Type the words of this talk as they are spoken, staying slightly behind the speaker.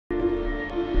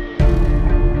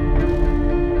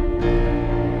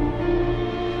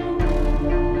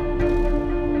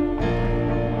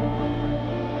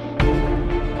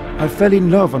I fell in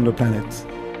love on the planet.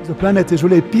 The planet is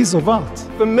really a piece of art.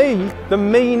 For me, the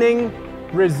meaning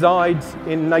resides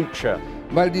in nature.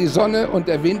 Weil die Sonne und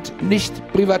der Wind nicht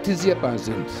privatisierbar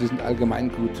sind. Sie sind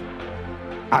Allgemeingut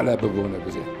aller Bewohner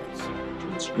des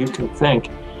Erdballs. You can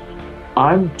think,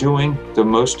 I'm doing the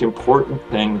most important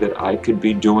thing that I could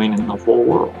be doing in the whole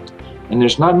world. And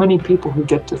there's not many people who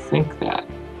get to think that.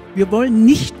 Wir wollen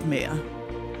nicht mehr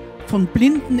von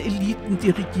blinden Eliten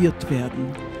dirigiert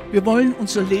werden. Wir wollen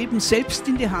unser Leben selbst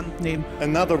in die Hand nehmen.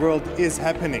 Another world is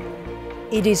happening.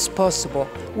 It is possible.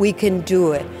 We can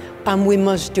do it, and we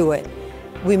must do it.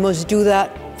 We must do that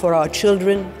for our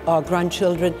children, our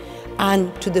grandchildren,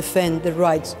 and to defend the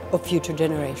rights of future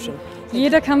generations.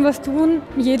 Jeder kann was tun,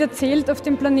 jeder zählt auf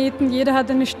dem Planeten, jeder hat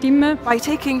eine Stimme. By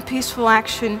taking peaceful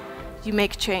action, you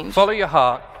make change. Follow your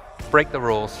heart, break the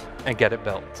rules, and get it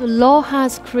built. So law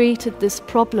has created this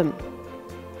problem,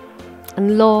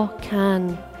 and law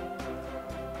can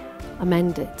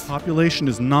amend it. Population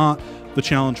is not the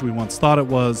challenge we once thought it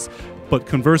was, but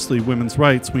conversely, women's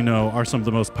rights, we know, are some of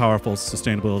the most powerful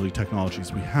sustainability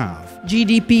technologies we have.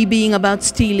 GDP being about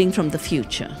stealing from the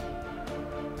future.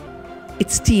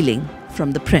 It's stealing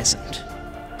from the present.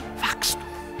 Wachstum,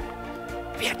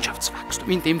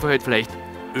 Wirtschaftswachstum, in dem Fall halt vielleicht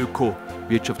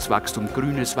Öko-Wirtschaftswachstum,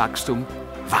 grünes Wachstum.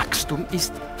 Wachstum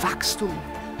ist Wachstum.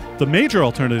 The major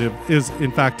alternative is,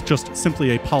 in fact, just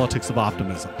simply a politics of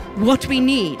optimism. What we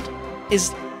need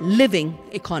is living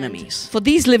economies. For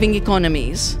these living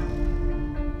economies,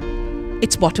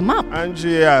 it's bottom up.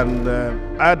 Angie and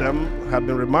Adam have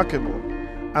been remarkable.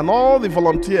 And all the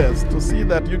volunteers, to see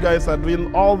that you guys are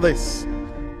doing all this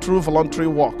through voluntary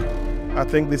work. I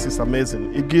think this is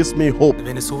amazing. It gives me hope.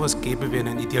 Wenn es sowas gäbe wie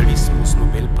einen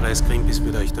Idealismus-Nobelpreis, Greenpeace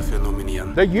würde euch dafür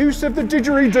nominieren. The use of the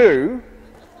didgeridoo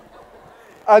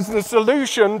as the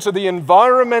solution to the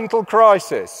environmental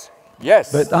crisis.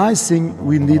 Yes. But I think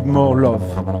we need more love.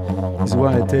 This is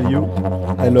why I tell you,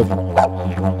 I love you.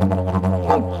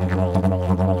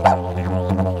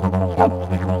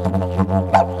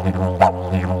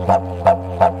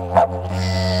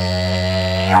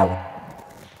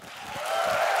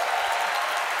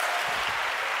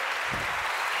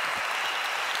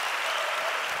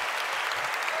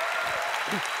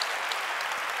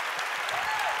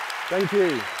 Thank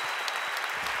you.